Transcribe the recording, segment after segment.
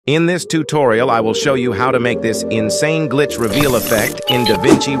In this tutorial, I will show you how to make this insane glitch reveal effect in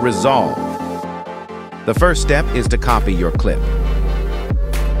DaVinci Resolve. The first step is to copy your clip.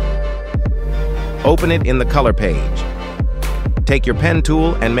 Open it in the color page. Take your pen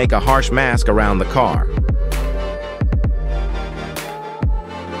tool and make a harsh mask around the car.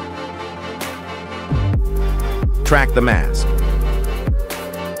 Track the mask.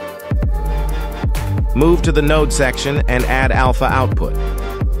 Move to the node section and add alpha output.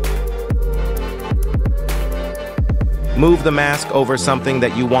 Move the mask over something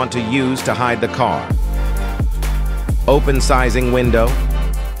that you want to use to hide the car. Open sizing window.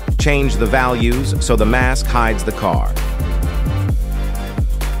 Change the values so the mask hides the car.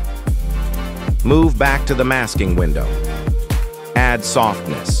 Move back to the masking window. Add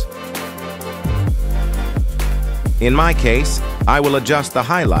softness. In my case, I will adjust the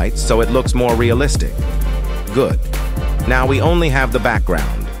highlights so it looks more realistic. Good. Now we only have the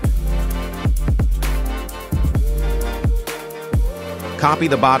background. Copy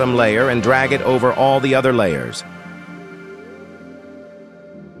the bottom layer and drag it over all the other layers.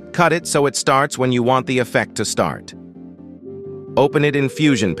 Cut it so it starts when you want the effect to start. Open it in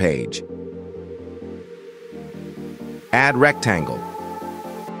Fusion page. Add rectangle.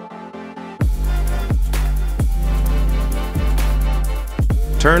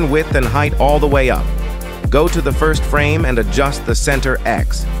 Turn width and height all the way up. Go to the first frame and adjust the center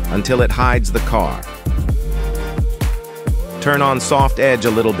X until it hides the car. Turn on soft edge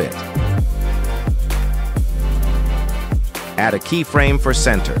a little bit. Add a keyframe for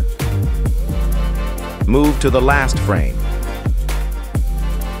center. Move to the last frame.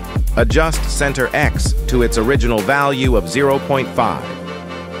 Adjust center X to its original value of 0.5.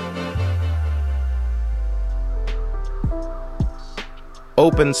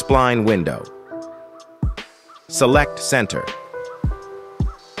 Open spline window. Select center.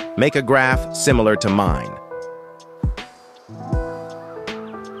 Make a graph similar to mine.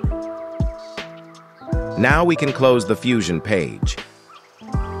 Now we can close the Fusion page.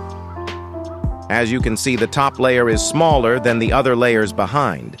 As you can see, the top layer is smaller than the other layers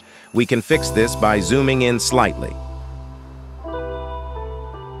behind. We can fix this by zooming in slightly.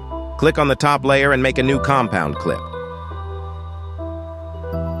 Click on the top layer and make a new compound clip.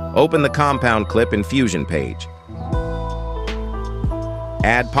 Open the compound clip in Fusion page.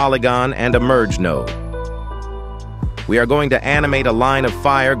 Add polygon and a merge node. We are going to animate a line of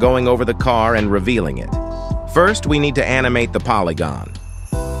fire going over the car and revealing it. First, we need to animate the polygon.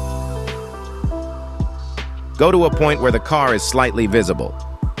 Go to a point where the car is slightly visible.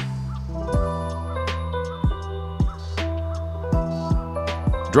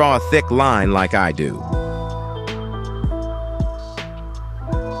 Draw a thick line like I do.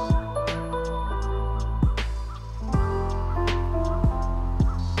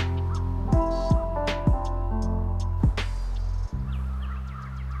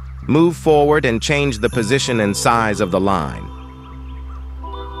 Move forward and change the position and size of the line.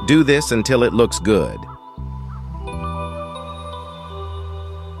 Do this until it looks good.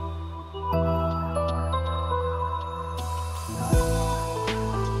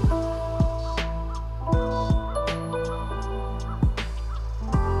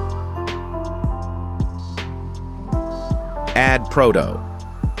 Add Proto.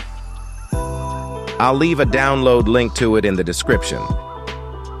 I'll leave a download link to it in the description.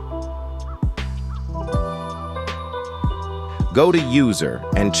 Go to User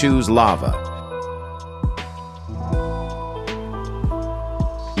and choose Lava.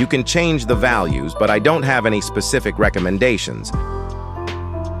 You can change the values, but I don't have any specific recommendations.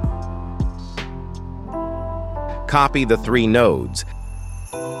 Copy the 3 nodes.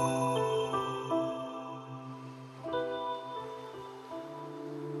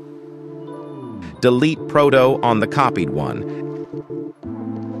 Delete Proto on the copied one.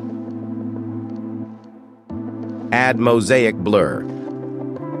 Add mosaic blur.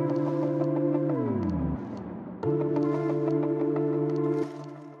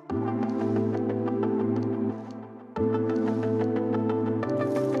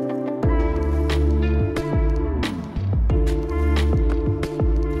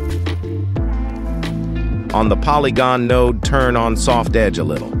 On the polygon node, turn on soft edge a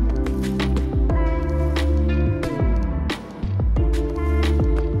little.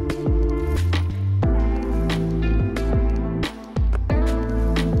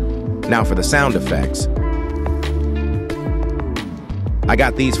 Now for the sound effects. I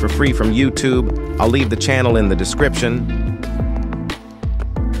got these for free from YouTube. I'll leave the channel in the description.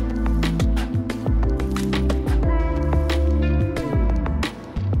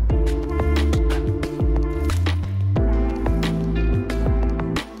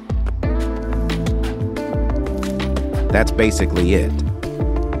 That's basically it.